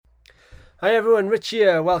Hi everyone, Rich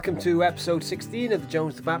here. Welcome to episode 16 of the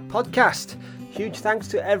Jones the Bat podcast. Huge thanks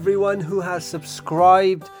to everyone who has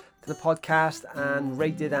subscribed to the podcast and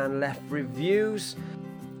rated and left reviews.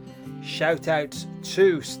 Shout out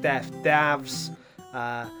to Steph Davs,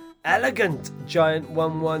 Elegant Giant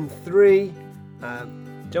 113,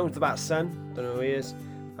 Jones the Bat's son, don't know who he is,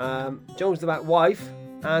 Jones the Bat wife,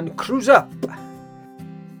 and Cruise Up.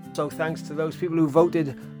 So thanks to those people who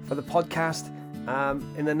voted for the podcast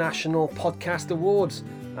in the National Podcast Awards.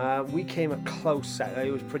 We came a close set.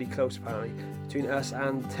 It was pretty close apparently between us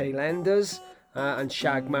and Tailenders and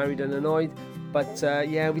Shag Married and Annoyed. But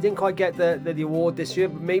we didn't quite get the award this year,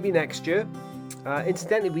 but maybe next year.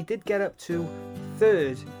 Incidentally, we did get up to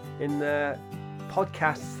third in the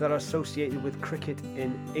podcasts that are associated with cricket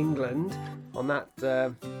in England on that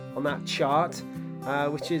chart,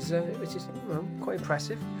 which is quite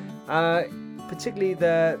impressive. Particularly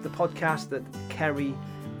the podcast that Kerry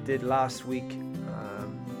did last week.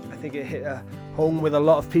 I think it hit home with a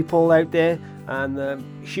lot of people out there, and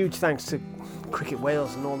huge thanks to Cricket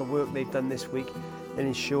Wales and all the work they've done this week in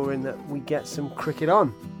ensuring that we get some cricket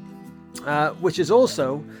on, which has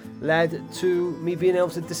also led to me being able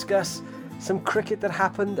to discuss some cricket that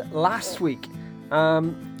happened last week. I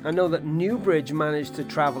know that Newbridge managed to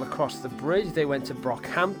travel across the bridge. They went to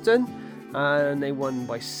Brockhampton and they won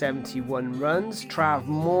by 71 runs. Trav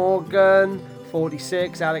Morgan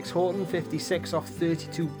 46, Alex Horton 56 off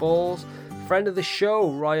 32 balls. Friend of the show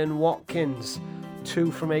Ryan Watkins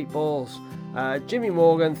 2 from 8 balls. Jimmy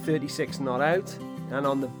Morgan 36 not out. And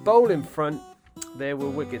on the bowling front there were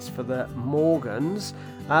wickets for the Morgans,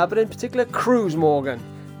 but in particular Cruz Morgan.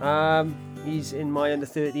 He's in my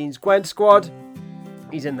under-13s Gwent squad.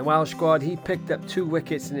 He's in the Welsh squad. He picked up 2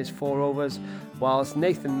 wickets in his 4 overs, whilst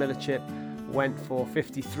Nathan Millerchip went for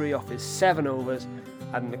 53 off his 7 overs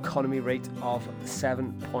at an economy rate of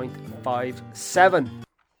 7.57.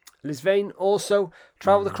 Lisvane also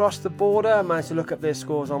travelled across the border. I managed to look up their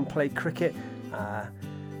scores on Play Cricket. The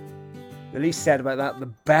least said about that, the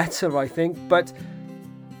better, I think. But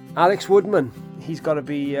Alex Woodman, he's got to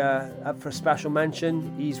be up for a special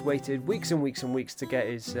mention. He's waited weeks and weeks and weeks to get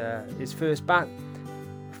his first bat.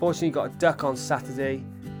 Fortunately, he got a duck on Saturday.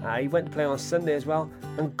 He went to play on Sunday as well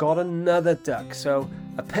and got another duck. So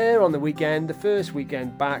a pair on the weekend, the first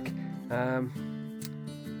weekend back. I'm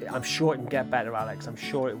sure it can get better, Alex. I'm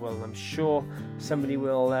sure it will. I'm sure somebody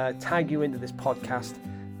will tag you into this podcast.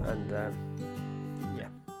 And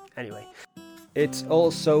anyway. It's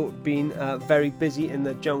also been very busy in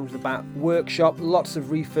the Jones the Bat workshop. Lots of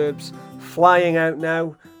refurbs flying out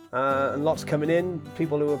now. And lots coming in.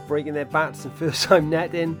 People who are breaking their bats and first time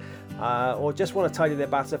netting, or just want to tidy their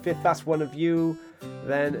bats up. If that's one of you,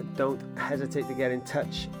 then don't hesitate to get in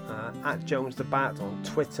touch at Jones the Bat on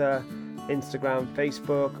Twitter, Instagram,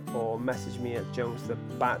 Facebook, or message me at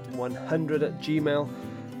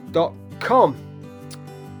jonesthebat100@gmail.com.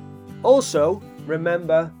 Also,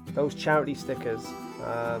 remember those charity stickers,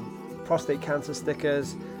 prostate cancer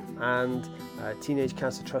stickers and Teenage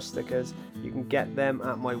Cancer Trust stickers. You can get them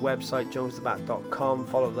at my website jonesthebat.com.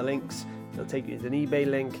 Follow the links, they'll take you to an eBay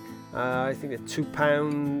link. I think they're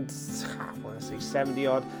 £2, I want to say 70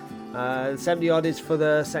 odd. 70 odd is for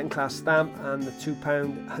the second class stamp, and the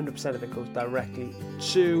 £2, 100% of it goes directly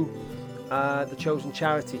to the chosen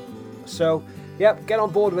charity. So get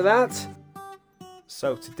on board with that.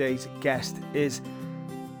 So today's guest is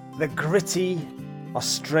the gritty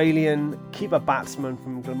Australian keeper batsman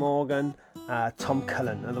from Glamorgan, Tom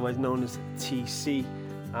Cullen, otherwise known as TC.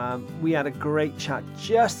 We had a great chat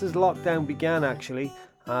just as lockdown began, actually.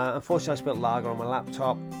 Unfortunately, I spilled lager on my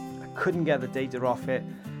laptop. I couldn't get the data off it.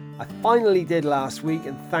 I finally did last week,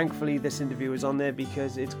 and thankfully this interview is on there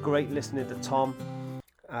because it's great listening to Tom.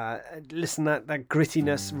 Listen, that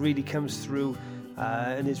grittiness really comes through,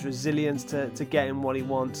 and his resilience to getting what he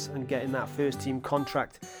wants and getting that first team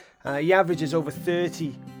contract. He averages over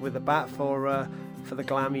 30 with the bat for the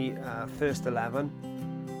Glammy first 11,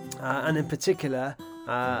 and in particular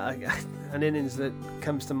an innings that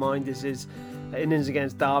comes to mind is his innings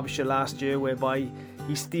against Derbyshire last year, whereby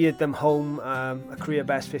he steered them home a career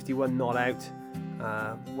best 51 not out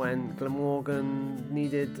when Glamorgan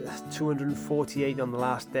needed 248 on the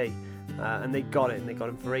last day, and they got it, and they got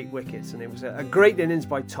him for 8 wickets, and it was a great innings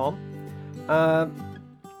by Tom.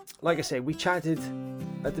 Like I say, we chatted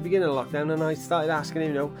at the beginning of lockdown, and I started asking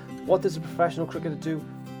him, what does a professional cricketer do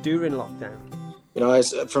during lockdown?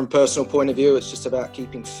 From a personal point of view, it's just about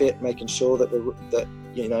keeping fit, making sure that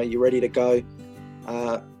you're ready to go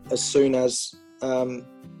as soon as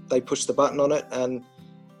they push the button on it, and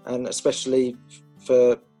especially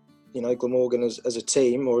for Glamorgan as a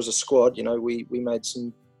team or as a squad, we made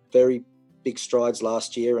some very big strides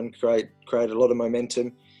last year and created a lot of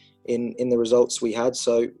momentum in the results we had.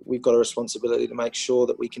 So we've got a responsibility to make sure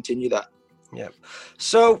that we continue that. Yeah.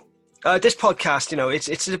 So this podcast,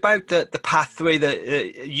 it's about the pathway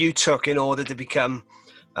that you took in order to become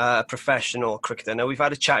a professional cricketer. Now, we've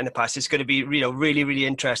had a chat in the past. It's going to be really, really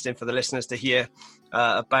interesting for the listeners to hear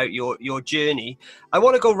about your journey. I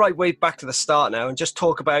want to go right way back to the start now and just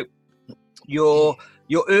talk about your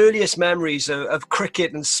earliest memories of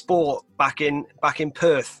cricket and sport back in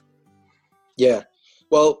Perth. Yeah,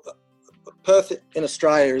 well, Perth in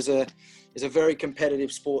Australia is a very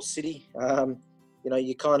competitive sports city.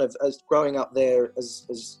 You kind of, as growing up there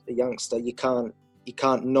as a youngster, you can't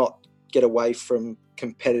not get away from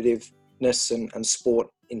competitiveness and sport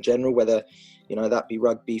in general, whether that be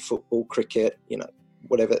rugby, football, cricket,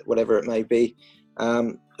 whatever it may be.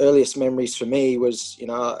 Earliest memories for me was,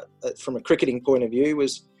 from a cricketing point of view,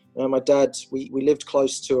 was my dad. We lived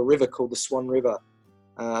close to a river called the Swan River,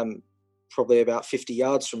 probably about 50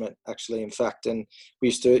 yards from it, actually, in fact. And we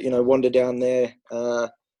used to, wander down there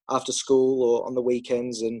after school or on the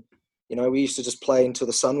weekends, and we used to just play until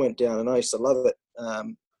the sun went down. And I used to love it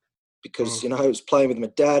because I was playing with my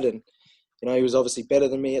dad, and he was obviously better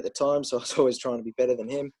than me at the time, so I was always trying to be better than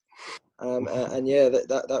him. And yeah,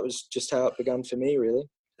 that was just how it began for me, really.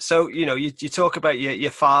 So, you talk about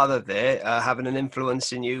your father there having an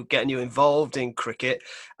influence in you, getting you involved in cricket.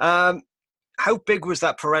 How big was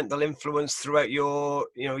that parental influence throughout your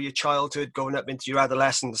childhood, going up into your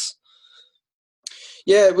adolescence?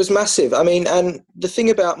 Yeah, it was massive. I mean, and the thing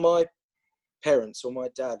about my parents or my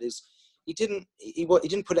dad is he didn't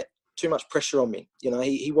put too much pressure on me.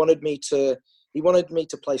 He wanted me to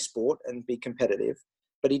play sport and be competitive,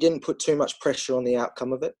 but he didn't put too much pressure on the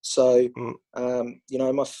outcome of it. So,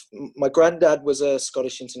 my granddad was a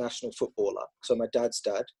Scottish international footballer, so my dad's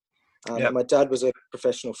dad. And my dad was a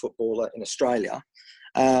professional footballer in Australia.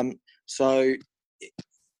 So,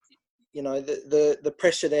 the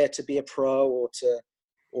pressure there to be a pro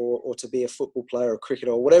or to be a football player or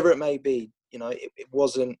cricketer or whatever it may be, it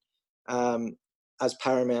wasn't as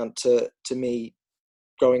paramount to me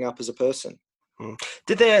growing up as a person.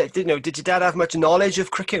 Did your dad have much knowledge of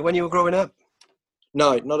cricket when you were growing up?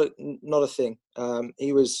 No, not a thing.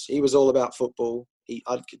 He was all about football.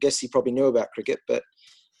 I guess he probably knew about cricket, but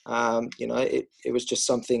it was just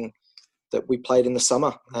something that we played in the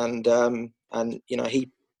summer, and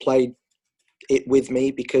he played it with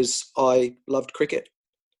me because I loved cricket.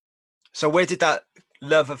 So where did that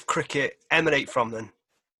love of cricket emanate from then?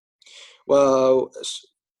 Well,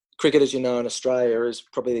 cricket, as you know, in Australia is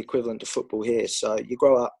probably the equivalent to football here. So you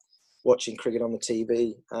grow up watching cricket on the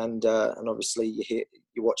TV, and obviously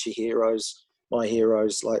you watch your heroes, my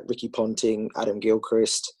heroes like Ricky Ponting, Adam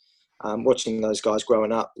Gilchrist. Watching those guys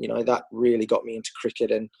growing up, that really got me into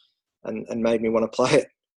cricket and made me want to play it.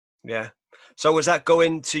 Yeah. So was that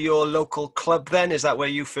going to your local club then? Is that where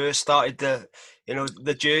you first started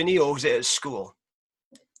the journey, or was it at school?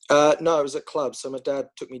 No, it was at club. So my dad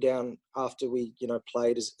took me down after we,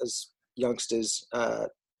 played as youngsters.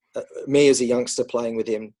 Me as a youngster playing with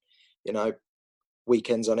him,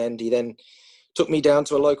 weekends on end. He then took me down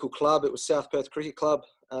to a local club. It was South Perth Cricket Club.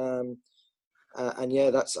 And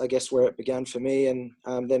yeah, that's, I guess, where it began for me. And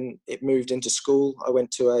then it moved into school. I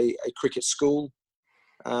went to a cricket school,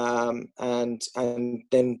 and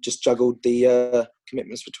then just juggled the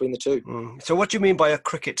commitments between the two. So what do you mean by a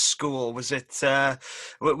cricket school? Was it,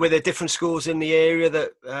 were there different schools in the area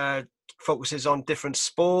that focuses on different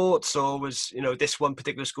sports, or was, this one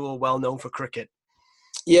particular school well known for cricket?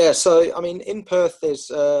 Yeah, so, I mean, in Perth, there's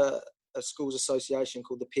a schools association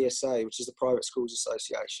called the PSA, which is the Private Schools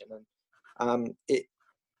Association. And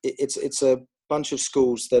it's a bunch of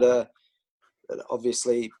schools that are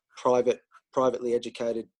obviously privately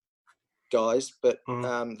educated guys, but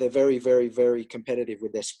they're very, very, very competitive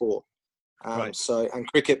with their sport. Right. So, and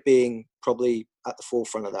cricket being probably at the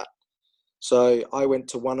forefront of that. So I went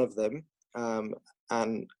to one of them,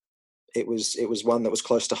 and it was one that was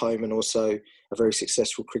close to home and also a very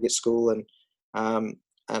successful cricket school. And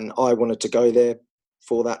I wanted to go there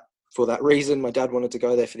for that reason. My dad wanted to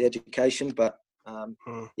go there for the education, but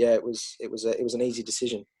yeah, it was an easy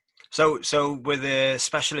decision. So were there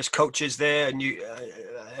specialist coaches there, and you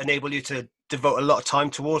enable you to devote a lot of time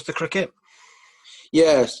towards the cricket?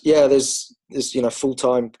 Yeah. There's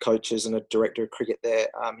full-time coaches and a director of cricket there.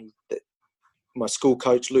 My school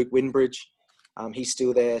coach Luke Winbridge, he's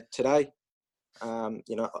still there today.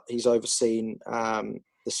 He's overseen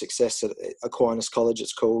the success at Aquinas College,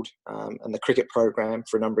 it's called, and the cricket program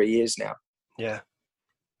for a number of years now. Yeah.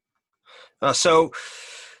 So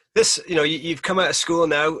This, you've come out of school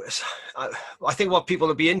now. I think what people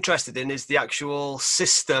will be interested in is the actual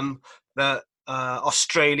system that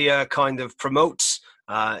Australia kind of promotes.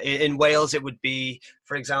 In Wales, it would be,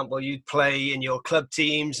 for example, you'd play in your club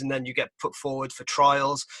teams and then you get put forward for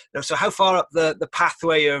trials. So how far up the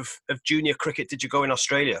pathway of junior cricket did you go in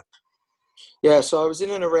Australia? Yeah, so I was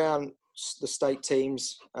in and around the state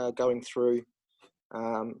teams going through.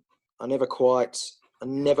 I never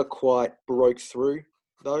quite broke through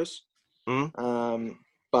those.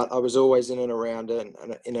 But I was always in and around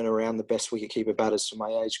the best wicketkeeper batters for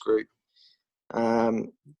my age group.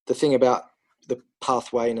 The thing about the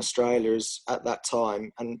pathway in Australia is at that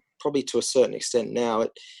time, and probably to a certain extent now,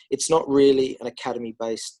 it's not really an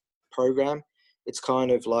academy-based program. It's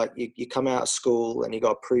kind of like you come out of school and you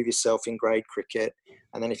got to prove yourself in grade cricket.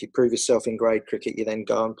 And then if you prove yourself in grade cricket, you then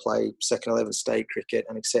go and play second 11 state cricket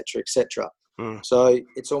and et cetera, et cetera. So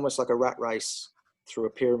it's almost like a rat race through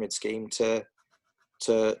a pyramid scheme to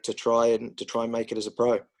try and make it as a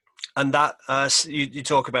pro. And that you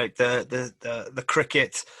talk about the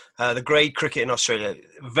cricket, the grade cricket in Australia,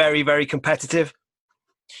 very, very competitive.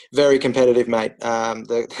 Very competitive, mate.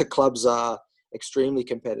 The clubs are extremely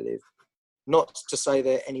competitive. Not to say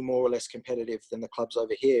they're any more or less competitive than the clubs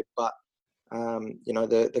over here, but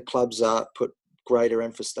the clubs put greater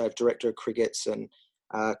emphasis. They have director of crickets and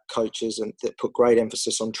coaches, and that put great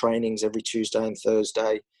emphasis on trainings every Tuesday and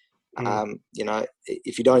Thursday.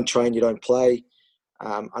 If you don't train, you don't play.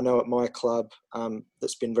 I know at my club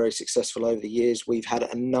that's been very successful over the years, we've had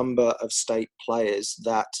a number of state players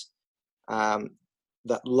that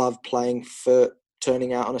love playing for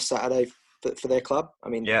turning out on a Saturday for their club. I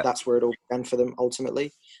mean, That's where it all began for them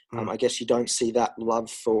ultimately. I guess you don't see that love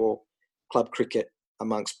for club cricket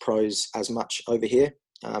amongst pros as much over here.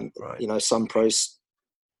 Right. Some pros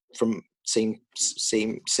seem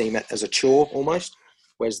it as a chore almost,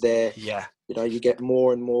 whereas there, you get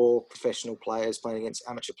more and more professional players playing against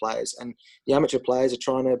amateur players, and the amateur players are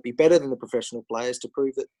trying to be better than the professional players to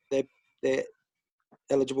prove that they're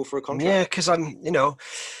eligible for a contract. Yeah, because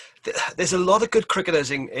there's a lot of good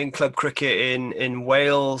cricketers in club cricket in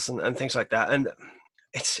Wales and things like that, and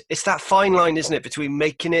it's that fine line, isn't it, between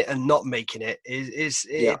making it and not making it. It's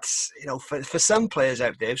for some players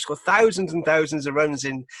out there who've scored thousands and thousands of runs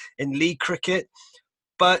in league cricket,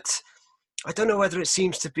 but I don't know whether it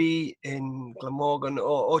seems to be in Glamorgan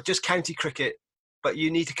or just county cricket, but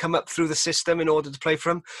you need to come up through the system in order to play for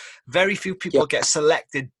them. Very few people get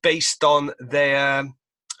selected based on their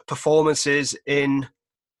performances in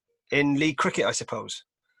league cricket, I suppose.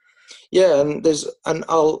 Yeah, and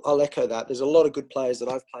I'll echo that. There's a lot of good players that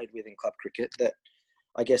I've played with in club cricket that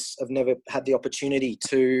I guess have never had the opportunity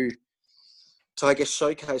to I guess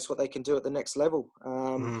showcase what they can do at the next level.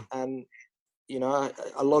 And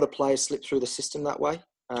a lot of players slip through the system that way.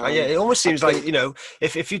 It almost seems like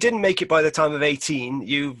if you didn't make it by the time of 18,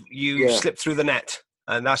 you slipped through the net,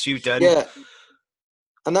 and that's you done. Yeah.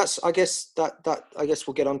 And that's, I guess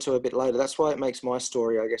we'll get onto a bit later. That's why it makes my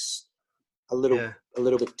story, I guess, a little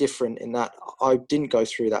bit different in that I didn't go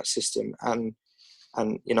through that system, and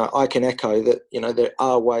I can echo that there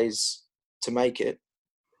are ways to make it.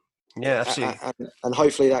 Yeah, absolutely. And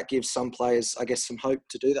hopefully that gives some players, I guess, some hope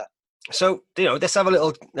to do that. So let's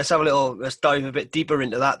dive a bit deeper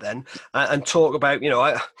into that then, and talk about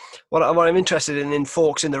what I'm interested in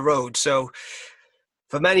forks in the road. So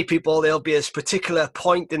for many people, there'll be a particular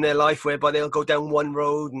point in their life whereby they'll go down one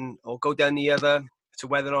road or go down the other, to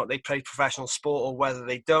whether or not they play professional sport or whether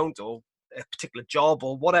they don't, or a particular job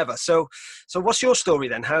or whatever. So what's your story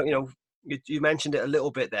then? How you mentioned it a little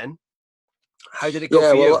bit then. How did it go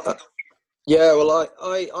for you?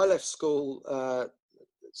 I left school at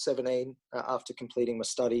 17 after completing my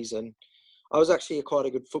studies, and I was actually quite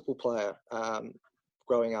a good football player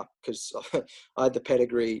growing up because I had the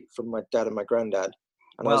pedigree from my dad and my granddad.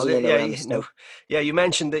 And you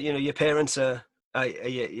mentioned that your parents are.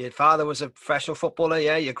 Your father was a professional footballer,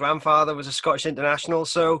 your grandfather was a Scottish international.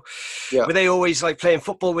 So were they always like playing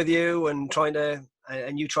football with you and trying to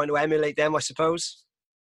emulate them, I suppose?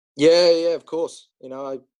 Yeah, of course.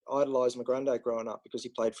 I idolised my granddad growing up because he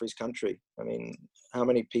played for his country. I mean, how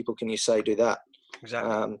many people can you say do that?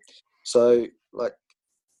 Exactly.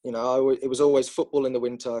 It was always football in the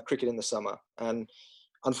winter, cricket in the summer. And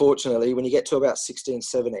unfortunately, when you get to about 16,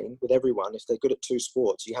 17, with everyone, if they're good at two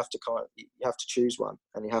sports, you have to choose one,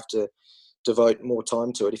 and you have to devote more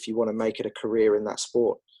time to it if you want to make it a career in that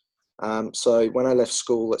sport. So when I left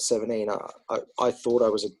school at 17, I thought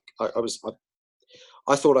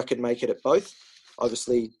I thought I could make it at both.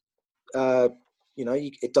 Obviously,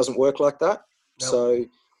 it doesn't work like that. No. So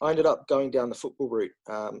I ended up going down the football route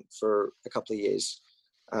for a couple of years.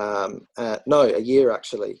 No, a year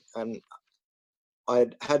actually. And I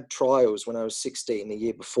had trials when I was 16, the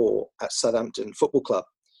year before, at Southampton Football Club,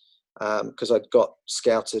 because I'd got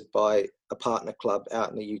scouted by a partner club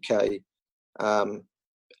out in the UK,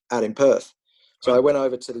 out in Perth. So I went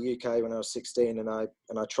over to the UK when I was 16, and I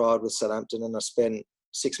trialled with Southampton, and I spent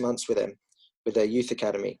 6 months with them, with their youth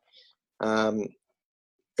academy.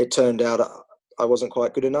 It turned out I wasn't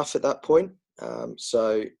quite good enough at that point.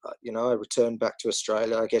 So, I returned back to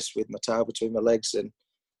Australia, I guess, with my tail between my legs. And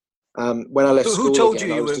when I left school, who told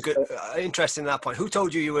again, you weren't good? Interesting that point. Who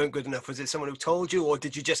told you weren't good enough? Was it someone who told you, or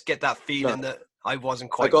did you just get that feeling that I wasn't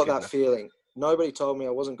quite? I got that enough? feeling. Nobody told me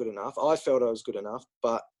I wasn't good enough. I felt I was good enough,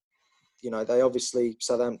 but they obviously,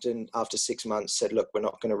 Southampton, after 6 months, said, "Look, we're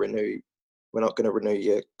not going to renew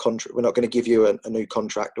your contract. We're not going to give you a new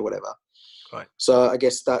contract or whatever." Right. So I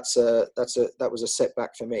guess that was a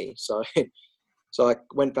setback for me. So I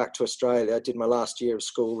went back to Australia. I did my last year of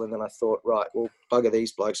school, and then I thought, right, well, bugger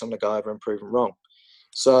these blokes. I'm going to go over and prove them wrong.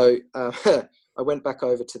 So I went back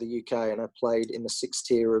over to the UK, and I played in the 6th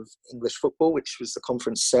tier of English football, which was the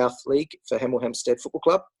Conference South League for Hemel Hempstead Football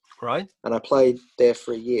Club. Right. And I played there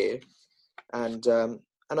for a year, and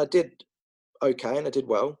I did okay, and I did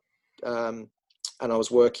well, and I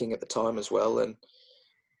was working at the time as well,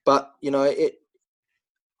 but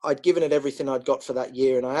I'd given it everything I'd got for that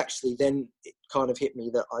year, and I actually then, it kind of hit me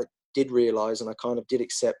that I did realise, and I kind of did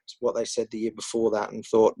accept what they said the year before that, and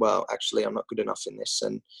thought, well, actually, I'm not good enough in this,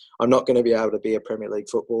 and I'm not going to be able to be a Premier League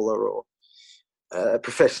footballer or a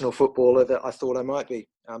professional footballer that I thought I might be,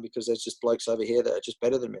 because there's just blokes over here that are just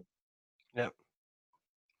better than me. Yeah.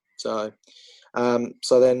 So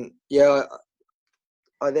then,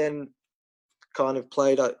 I then kind of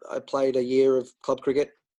played. I played a year of club cricket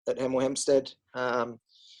at Hemel Hempstead,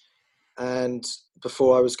 and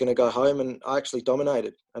before I was going to go home, and I actually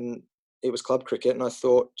dominated, and it was club cricket, and I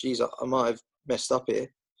thought, geez, I might have messed up here,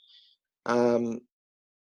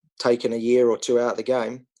 taken a year or two out of the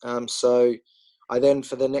game. So I then,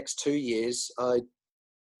 for the next 2 years, I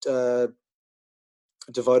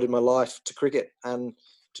devoted my life to cricket and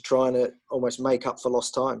to trying to almost make up for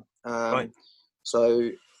lost time. Right.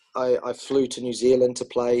 So I flew to New Zealand to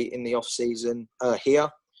play in the off season here,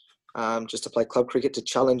 just to play club cricket, to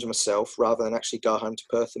challenge myself rather than actually go home to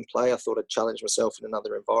Perth and play. I thought I'd challenge myself in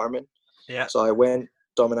another environment. Yeah. So I went,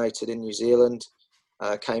 dominated in New Zealand,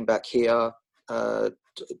 came back here,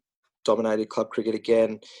 dominated club cricket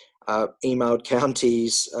again, emailed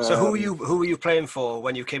counties. So who were you playing for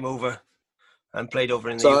when you came over and played over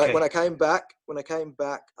in the UK? So when I came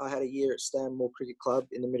back, I had a year at Stanmore Cricket Club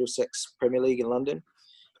in the Middlesex Premier League in London,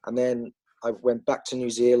 and then I went back to New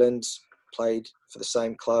Zealand, played for the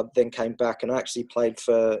same club, then came back, and I actually played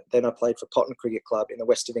for Potton Cricket Club in the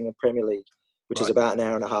West of England Premier League, which is about an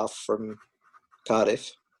hour and a half from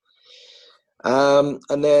Cardiff. And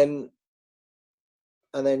then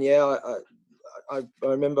I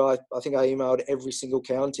remember I think I emailed every single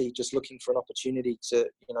county just looking for an opportunity to,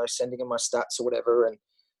 sending in my stats or whatever, and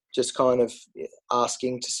just kind of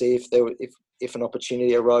asking to see if an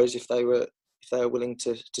opportunity arose, if they were willing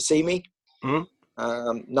to see me. Mm-hmm.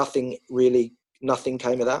 Nothing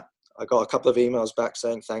came of that. I got a couple of emails back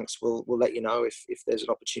saying, thanks, we'll let you know if there's an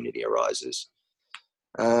opportunity arises.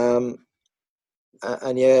 And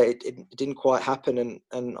it didn't quite happen. And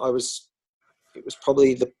it was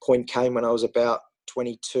probably the point came when I was about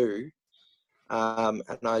 22. And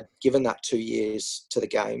I'd given that 2 years to the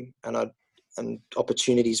game, and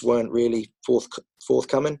opportunities weren't really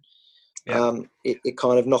forthcoming. Yeah. It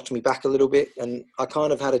kind of knocked me back a little bit, and I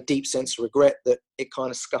kind of had a deep sense of regret that it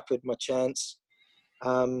kind of scuppered my chance.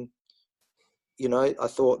 I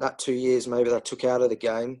thought that 2 years maybe that I took out of the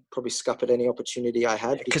game probably scuppered any opportunity I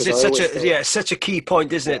had, because it's such a key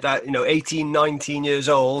point, isn't it? That 18, 19 years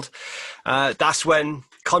old, that's when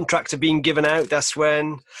contracts are being given out. That's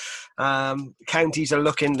when counties are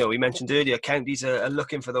looking. We mentioned earlier, counties are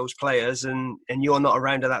looking for those players, and you're not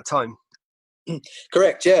around at that time.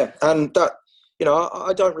 Correct, yeah, and that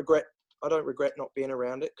I don't regret not being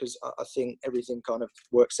around it, because I think everything kind of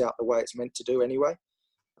works out the way it's meant to do anyway.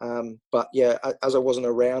 But yeah, as I wasn't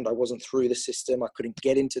around, I wasn't through the system. I couldn't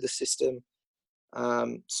get into the system.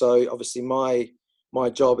 So obviously my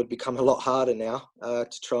job had become a lot harder now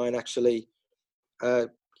to try and actually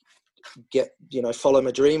follow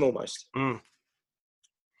my dream almost. Mm.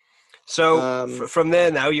 So from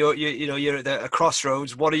there now, you're at a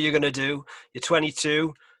crossroads. What are you going to do? You're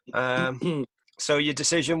 22. So your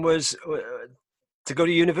decision was to go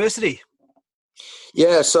to university.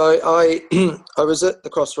 Yeah. So I was at the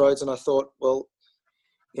crossroads, and I thought, well,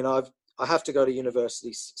 I have to go to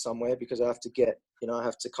university somewhere, because I have to get, I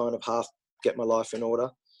have to kind of half get my life in order.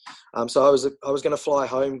 So I was going to fly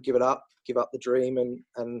home, give up the dream,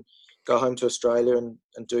 and go home to Australia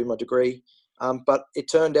and do my degree. But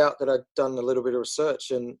it turned out that I'd done a little bit of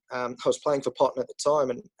research, and I was playing for Potton at the time,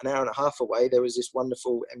 and an hour and a half away there was this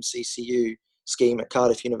wonderful MCCU scheme at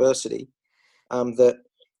Cardiff University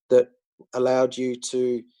that allowed you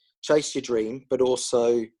to chase your dream, but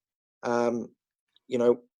also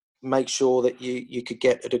make sure that you could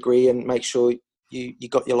get a degree and make sure you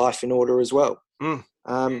got your life in order as well.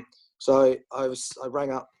 So I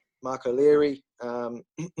rang up Mark O'Leary.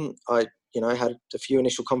 I had a few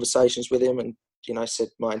initial conversations with him, and said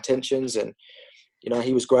my intentions, and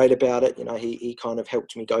he was great about it. He kind of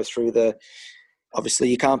helped me go through obviously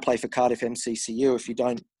you can't play for Cardiff MCCU if you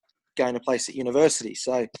don't gain a place at university.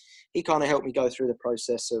 So he kind of helped me go through the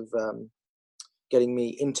process of getting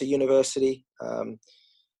me into university and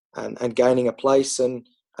gaining a place, and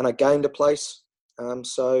I gained a place.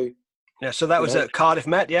 So that was at Cardiff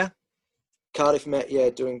Met, yeah? Cardiff Met,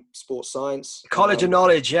 doing sports science. College of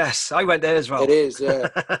Knowledge, yes. I went there as well. It is, yeah.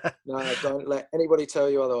 No, don't let anybody tell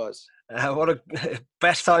you otherwise. What a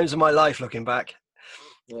best times of my life looking back.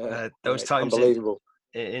 Yeah, those times unbelievable.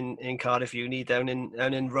 In Cardiff Uni, down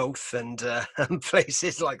in Roath and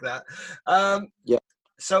places like that.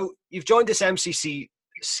 So you've joined this MCC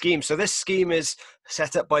scheme. So this scheme is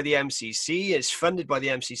set up by the MCC, it's funded by the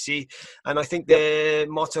MCC, and I think the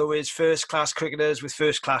motto is first class cricketers with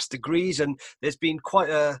first class degrees, and there's been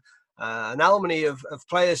quite an alumni of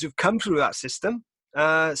players who've come through that system.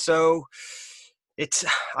 So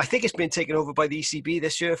I think it's been taken over by the ECB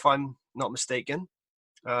this year, if I'm not mistaken.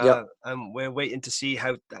 And we're waiting to see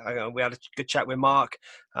how. We had a good chat with Mark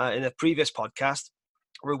in a previous podcast.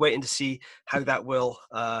 We're waiting to see how that will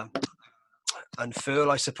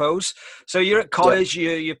unfurl, I suppose. So you're at college,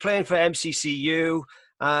 you're playing for MCCU,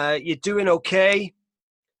 you're doing okay,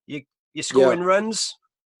 you're scoring runs,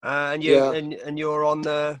 and you're on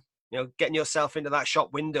the getting yourself into that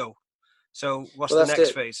shop window. So what's the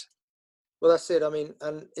next phase? Well, that's it. I mean,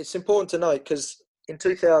 and it's important to note, because in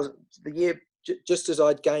 2000, the year just as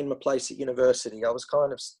I'd gained my place at university, I was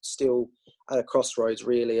kind of still at a crossroads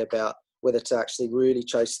really about whether to actually really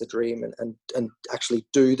chase the dream and actually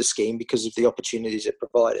do the scheme because of the opportunities it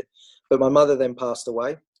provided. But my mother then passed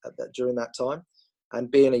away during that time.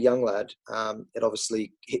 And being a young lad, it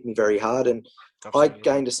obviously hit me very hard. And absolutely. I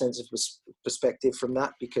gained a sense of perspective from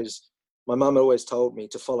that, because my mum always told me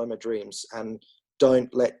to follow my dreams and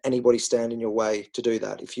don't let anybody stand in your way to do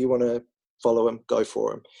that. If you want to follow them, go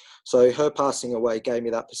for them. So her passing away gave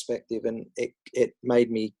me that perspective, and it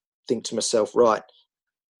made me think to myself, right,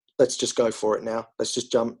 let's just go for it now. Let's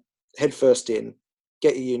just jump head first in,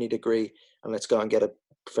 get your uni degree, and let's go and get a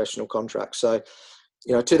professional contract. So,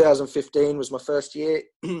 2015 was my first year.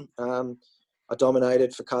 I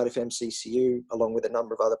dominated for Cardiff MCCU along with a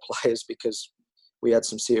number of other players, because we had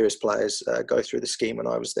some serious players go through the scheme when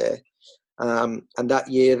I was there. And that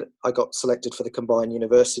year I got selected for the combined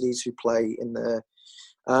universities who play in the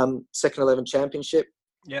Second 11 Championship.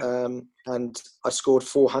 And I scored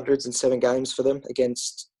 400s in 7 games for them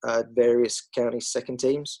against various county second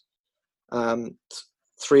teams.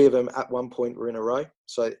 3 of them at one point were in a row.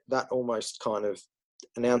 So that almost kind of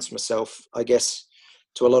announced myself, I guess,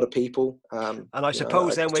 to a lot of people. And I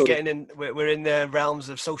suppose then we're in the realms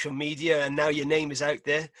of social media, and now your name is out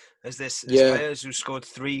there as this players who scored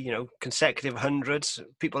 3, consecutive hundreds.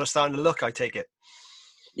 People are starting to look, I take it.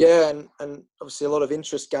 Yeah, and obviously a lot of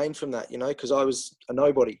interest gained from that, because I was a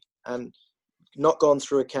nobody and not gone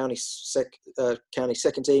through a county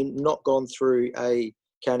second team, not gone through a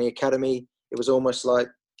county academy. It was almost like,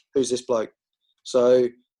 who's this bloke? So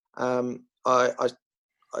I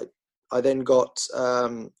then got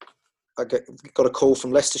a call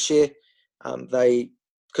from Leicestershire.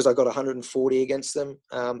 Because I got 140 against them,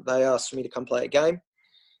 they asked me to come play a game.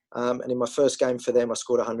 And in my first game for them, I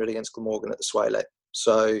scored 100 against Glamorgan at the Swaylet.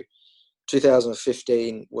 So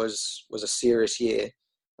 2015 was a serious year.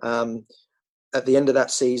 At the end of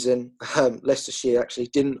that season, Leicestershire actually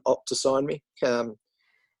didn't opt to sign me.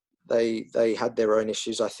 They had their own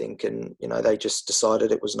issues, I think, and they just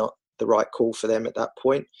decided it was not the right call for them at that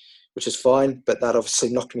point, which is fine. But that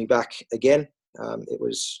obviously knocked me back again. It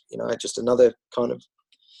was just another kind of,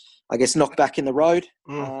 I guess, knock back in the road.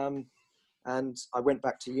 And I went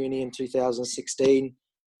back to uni in 2016.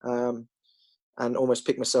 And almost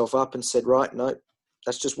picked myself up and said, right, no,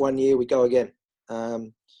 that's just 1 year, we go again.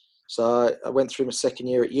 So I went through my second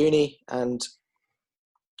year at uni and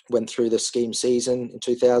went through the scheme season in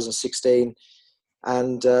 2016.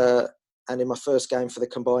 And in my first game for the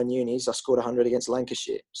combined unis, I scored 100 against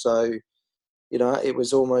Lancashire. So, it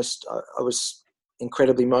was almost, I was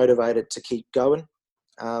incredibly motivated to keep going.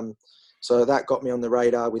 So that got me on the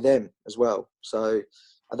radar with them as well. So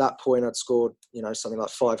at that point, I'd scored, something like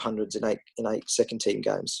 500s in eight second team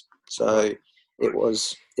games. So it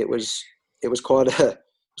was quite a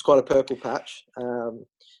purple patch.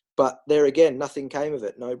 But there again, nothing came of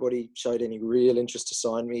it. Nobody showed any real interest to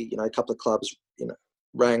sign me. A couple of clubs,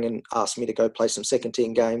 rang and asked me to go play some second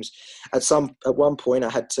team games. At one point, I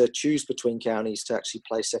had to choose between counties to actually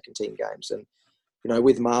play second team games. And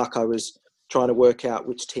with Mark, I was trying to work out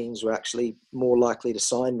which teams were actually more likely to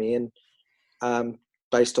sign me, and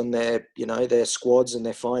based on their squads and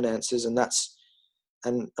their finances, and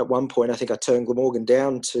at one point I think I turned Glamorgan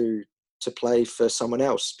down to play for someone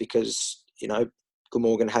else because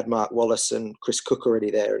Glamorgan had Mark Wallace and Chris Cook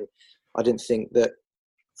already there, and I didn't think that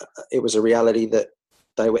it was a reality that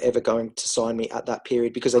they were ever going to sign me at that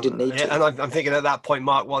period because they didn't need to. And I'm thinking at that point,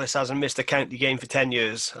 Mark Wallace hasn't missed a county game for 10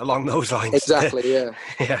 years, along those lines. Exactly, yeah.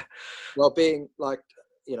 Yeah. Well, being like,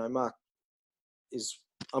 Mark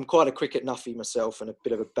I'm quite a cricket nuffy myself and a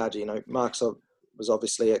bit of a badger. Mark was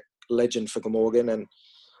obviously a legend for Glamorgan and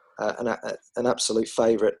an absolute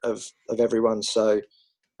favourite of everyone. So,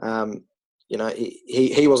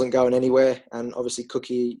 he wasn't going anywhere, and obviously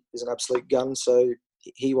Cookie is an absolute gun, so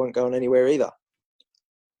he wasn't going anywhere either.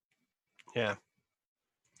 Yeah.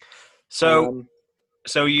 So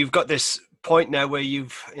you've got this point now where you're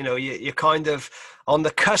kind of on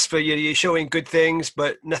the cusp, you're showing good things,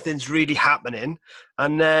 but nothing's really happening,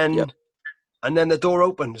 and then the door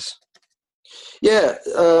opens. Yeah.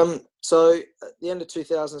 So at the end of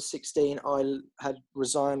 2016, I had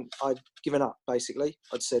resigned. I'd given up, basically.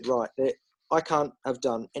 I'd said, right, I can't have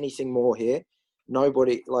done anything more here.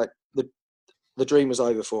 Nobody, the dream was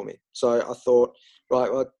over for me. So I thought, right,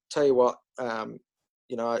 well, I'll tell you what, I'd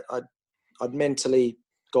mentally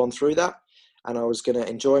gone through that, and I was going to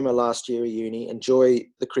enjoy my last year of uni, enjoy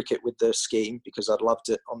the cricket with the scheme because I'd loved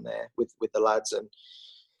it on there with the lads, and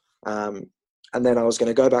then I was going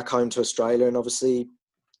to go back home to Australia, and obviously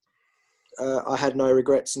I had no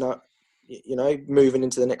regrets, moving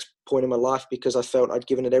into the next point in my life because I felt I'd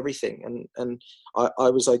given it everything, and I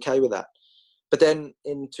was okay with that. But then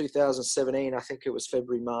in 2017, I think it was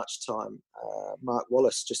February, March time, Mark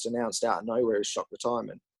Wallace just announced out of nowhere his shock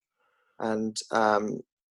retirement. And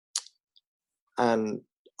I'd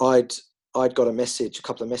got a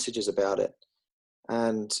couple of messages about it,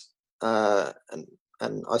 and I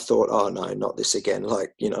thought, oh no, not this again.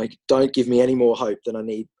 Don't give me any more hope than I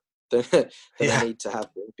need I need to have,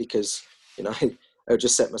 because I'll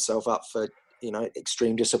just set myself up for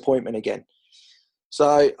extreme disappointment again.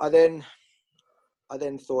 So I then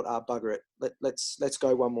thought, bugger it, let's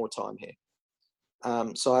go one more time here.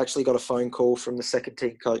 So I actually got a phone call from the second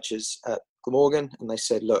team coaches at Glamorgan, and they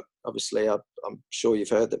said, look, obviously I'm sure you've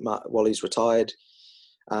heard that Wally's retired.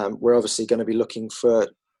 We're obviously going to be looking for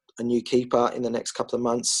a new keeper in the next couple of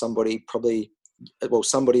months, somebody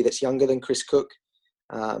that's younger than Chris Cook,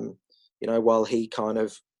 while he kind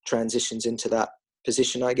of transitions into that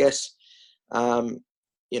position, I guess.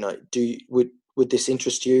 Would this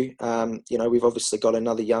interest you? We've obviously got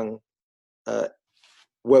another young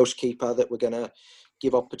Welsh keeper that we're going to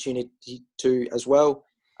give opportunity to as well.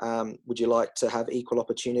 Would you like to have equal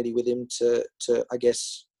opportunity with him to I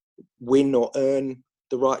guess, win or earn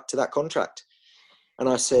the right to that contract? And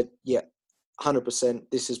I said, yeah, 100%.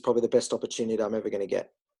 This is probably the best opportunity I'm ever going to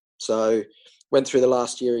get. So went through the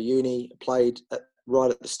last year of uni, played right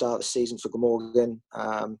at the start of the season for Glamorgan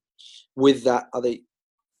with that other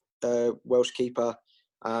Welsh keeper.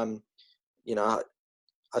 I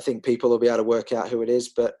think people will be able to work out who it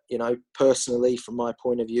is, but personally, from my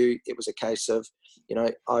point of view, it was a case of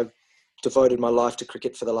I've devoted my life to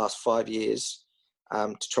cricket for the last 5 years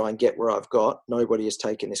to try and get where I've got. Nobody has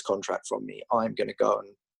taken this contract from me. I'm going to go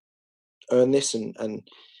and earn this and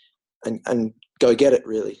go get it,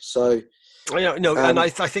 really. So and I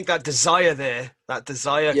think that desire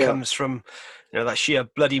comes from that sheer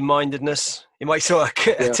bloody mindedness. You might say a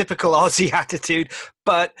typical Aussie attitude,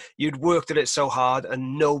 but you'd worked at it so hard,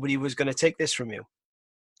 and nobody was going to take this from you.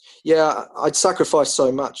 Yeah, I'd sacrificed so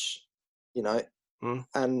much, and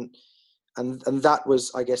that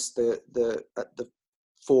was, I guess, the at the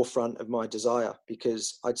forefront of my desire,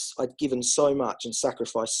 because I'd given so much and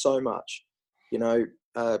sacrificed so much,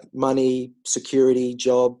 money, security,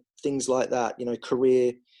 job, things like that,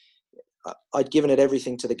 career. I'd given it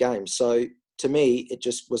everything to the game. So to me, it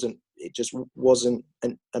just wasn't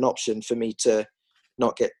an option for me to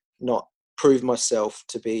not prove myself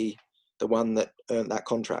to be the one that earned that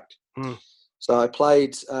contract. So I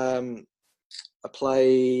played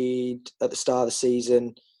at the start of the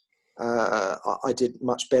season. I did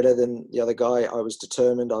much better than the other guy. I was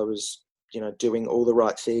determined. I was doing all the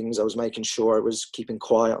right things. I was making sure I was keeping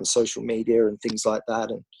quiet on social media and things like that,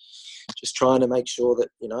 and just trying to make sure that,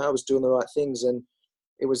 I was doing the right things. And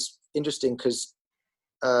it was interesting because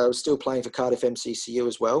I was still playing for Cardiff MCCU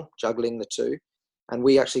as well, juggling the two. And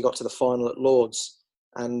we actually got to the final at Lords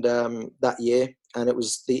and that year, and it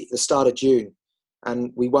was the start of June.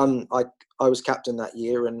 And we won. I was captain that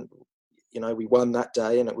year, and we won that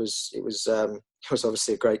day, and it was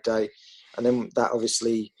obviously a great day. And then that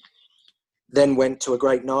obviously then went to a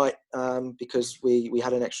great night because we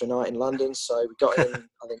had an extra night in London. So we got in,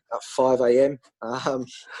 I think, at 5 a.m.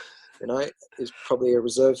 It's probably a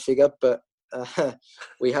reserve figure, but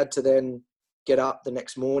we had to then get up the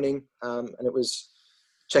next morning, and it was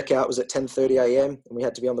checkout was at 10:30 a.m. and we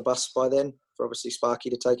had to be on the bus by then for obviously Sparky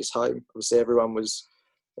to take us home. Obviously, everyone was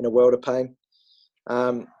in a world of pain.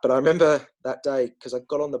 But I remember that day because I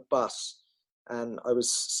got on the bus and I was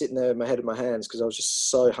sitting there with my head in my hands because I was just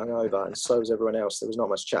so hungover, and so was everyone else. There was not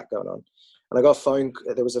much chat going on. And I got a phone.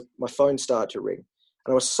 My phone started to ring,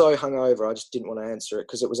 and I was so hungover I just didn't want to answer it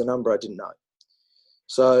because it was a number I didn't know.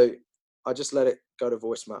 So I just let it go to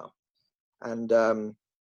voicemail, and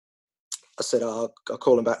I said, I'll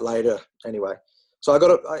call him back later anyway. So I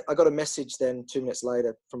got a message then 2 minutes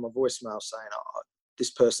later from my voicemail saying,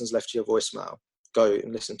 this person's left you a voicemail. Go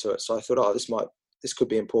and listen to it. So I thought, this could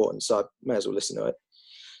be important, so I may as well listen to it.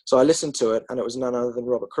 So I listened to it, and it was none other than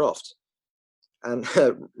Robert Croft. And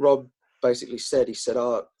Rob basically said,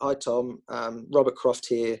 hi, Tom, Robert Croft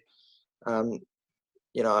here. I'm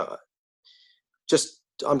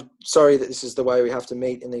sorry that this is the way we have to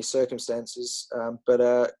meet in these circumstances,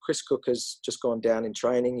 but Chris Cook has just gone down in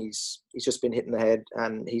training. He's just been hit in the head,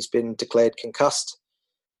 and he's been declared concussed.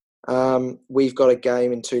 We've got a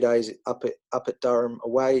game in 2 days up at Durham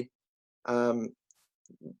away.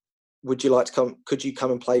 Would you like to come? Could you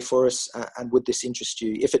come and play for us? And would this interest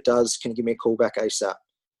you? If it does, can you give me a call back ASAP?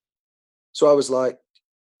 So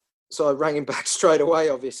I rang him back straight away,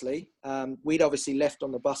 obviously. We'd obviously left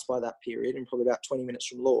on the bus by that period and probably about 20 minutes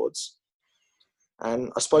from Lords.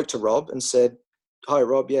 And I spoke to Rob and said, hi,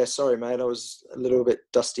 Rob. Yeah, sorry, mate. I was a little bit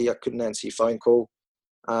dusty. I couldn't answer your phone call.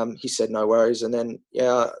 He said, no worries. And then,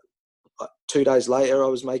 2 days later, I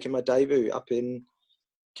was making my debut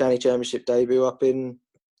County Championship debut up in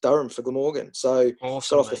Durham for Glamorgan. So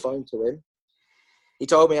awesome, got off the phone to him. He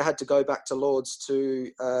told me I had to go back to Lords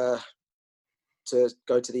to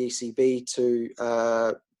go to the ECB to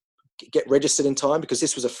get registered in time, because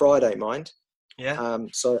this was a Friday, mind. Yeah.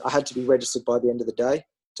 So I had to be registered by the end of the day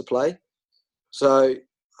to play. So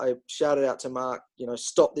I shouted out to Mark,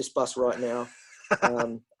 stop this bus right now.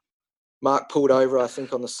 Mark pulled over, I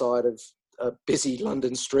think, on the side of a busy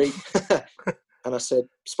London street. And I said,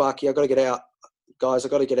 Sparky, I've got to get out. Guys,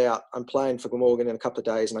 I've got to get out. I'm playing for Glamorgan in a couple of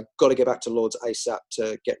days, and I've got to get back to Lords ASAP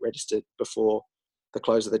to get registered before the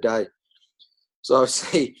close of the day. So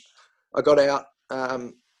obviously I got out.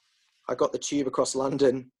 I got the tube across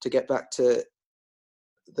London to get back to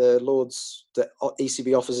the Lords, the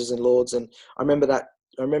ECB offices in Lords. And I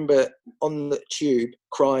remember on the tube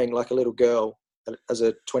crying like a little girl as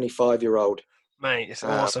a 25-year-old. Mate, it's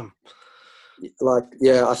awesome.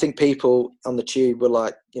 I think people on the tube were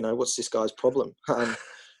like, what's this guy's problem? But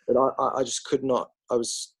I just could not. I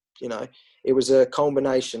was, it was a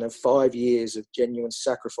combination of 5 years of genuine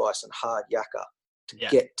sacrifice and hard yakka to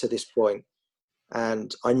get to this point.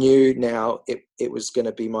 And I knew now it was going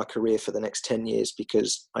to be my career for the next 10 years,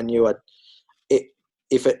 because I knew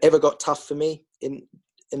if it ever got tough for me in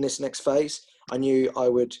this next phase, I knew I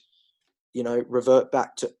would, revert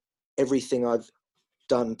back to everything I've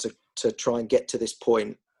done to try and get to this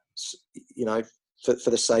point, for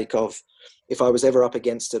the sake of, if I was ever up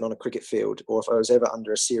against it on a cricket field, or if I was ever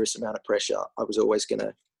under a serious amount of pressure, I was always going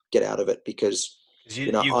to get out of it, because I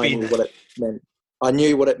knew what it meant. I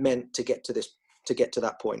knew what it meant to get to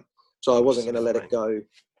that point. So I wasn't going to let it go,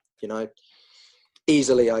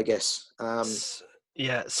 easily, I guess.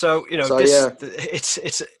 So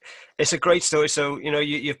it's a great story. So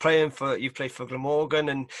you've played for Glamorgan,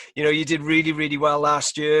 and you did really, really well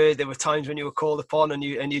last year. There were times when you were called upon, and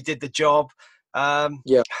you did the job.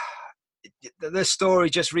 The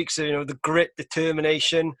story just reeks of the grit,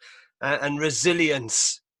 determination, and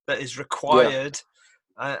resilience that is required,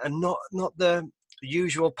 and not the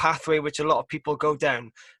usual pathway which a lot of people go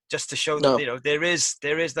down, just to show that there is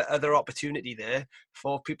that other opportunity there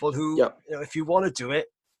for people who if you want to do it,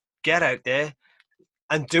 get out there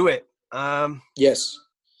and do it. Yes.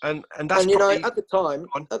 And that's at the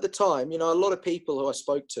time, a lot of people who I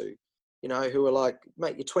spoke to, who were like,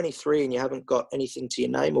 mate, you're 23 and you haven't got anything to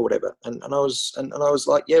your name or whatever. And I was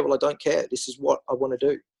like, yeah, well, I don't care. This is what I want to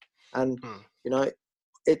do. And,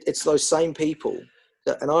 it's those same people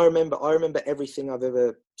that, and I remember everything I've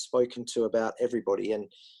ever spoken to about everybody, and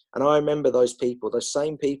I remember those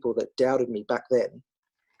same people that doubted me back then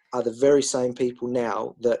are the very same people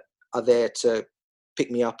now that are there to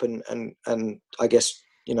pick me up and I guess,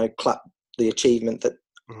 clap the achievement that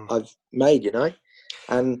I've made,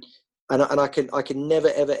 and I can never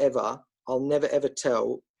ever I'll never ever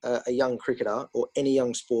tell a young cricketer or any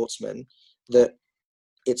young sportsman that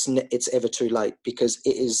it's ever too late, because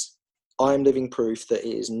I'm living proof that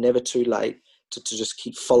it is never too late to just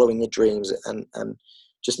keep following your dreams and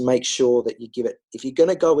just make sure that you give it. If you're going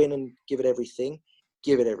to go in and give it everything,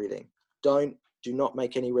 give it everything. Do not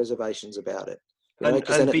make any reservations about it. And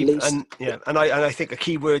I think a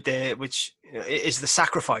key word there, which is the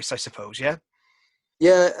sacrifice, I suppose. Yeah.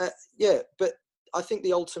 Yeah. But I think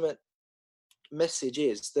the ultimate message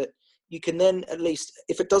is that you can then, at least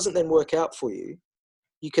if it doesn't then work out for you,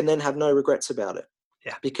 you can then have no regrets about it.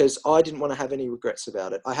 Yeah. Because I didn't want to have any regrets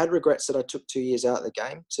about it. I had regrets that I took 2 years out of the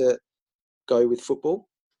game to go with football.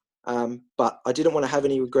 But I didn't want to have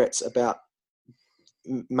any regrets about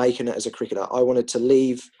making it as a cricketer. I wanted to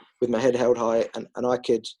leave with my head held high, and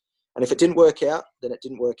if it didn't work out, then it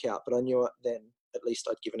didn't work out. But I knew then at least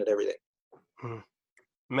I'd given it everything.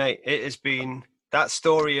 Mate, it has been that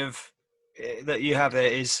story of that you have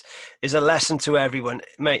there is a lesson to everyone.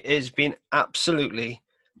 Mate, it has been absolutely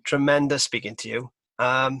tremendous speaking to you.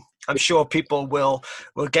 I'm sure people will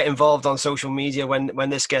get involved on social media when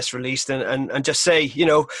this gets released and just say,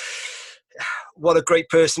 what a great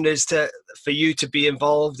person it is for you to be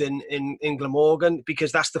involved in Glamorgan,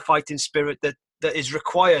 because that's the fighting spirit that is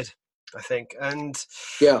required, I think. And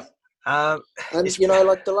yeah. Like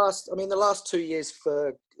the last 2 years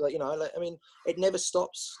it never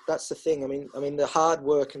stops. That's the thing. I mean, the hard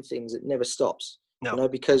work and things, it never stops. No.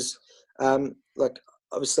 Because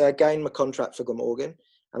obviously I gained my contract for Glamorgan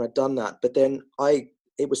and I'd done that, but then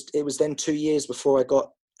it was then 2 years before I got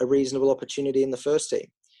a reasonable opportunity in the first team.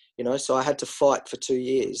 So I had to fight for 2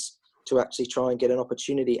 years to actually try and get an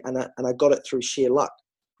opportunity, and I got it through sheer luck.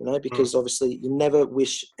 Because obviously you never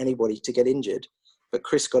wish anybody to get injured, but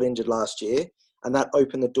Chris got injured last year, and that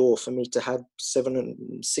opened the door for me to have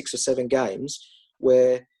 6 or 7 games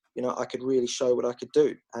where I could really show what I could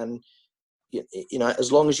do. And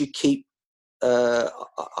as long as you keep, as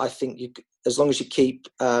long as you keep,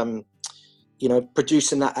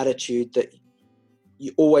 producing that attitude that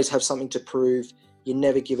you always have something to prove, you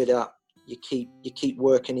never give it up. You keep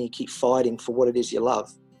working and you keep fighting for what it is you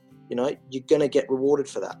love. You're going to get rewarded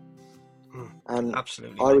for that. And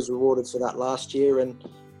absolutely, I was rewarded for that last year, and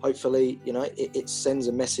hopefully, it sends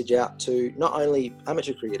a message out to not only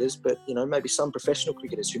amateur cricketers, but, maybe some professional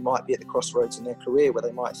cricketers who might be at the crossroads in their career where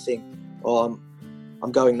they might think, oh,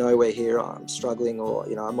 I'm going nowhere here, I'm struggling, or,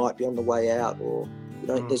 I might be on the way out, or,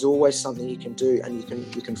 there's always something you can do, and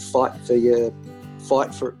you can fight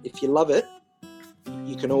for, if you love it,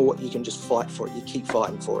 you can just fight for it. You keep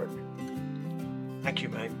fighting for it. Thank you,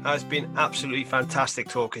 mate. It's been absolutely fantastic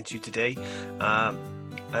talking to you today.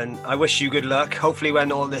 And I wish you good luck. Hopefully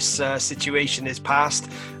when all this situation is past,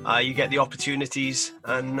 you get the opportunities,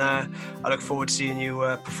 and I look forward to seeing you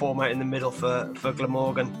perform out in the middle for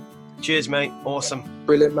Glamorgan. Cheers, mate. Awesome.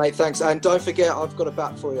 Brilliant, mate. Thanks. And don't forget, I've got a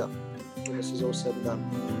bat for you when this is all said and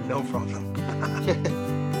done. No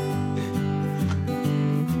problem.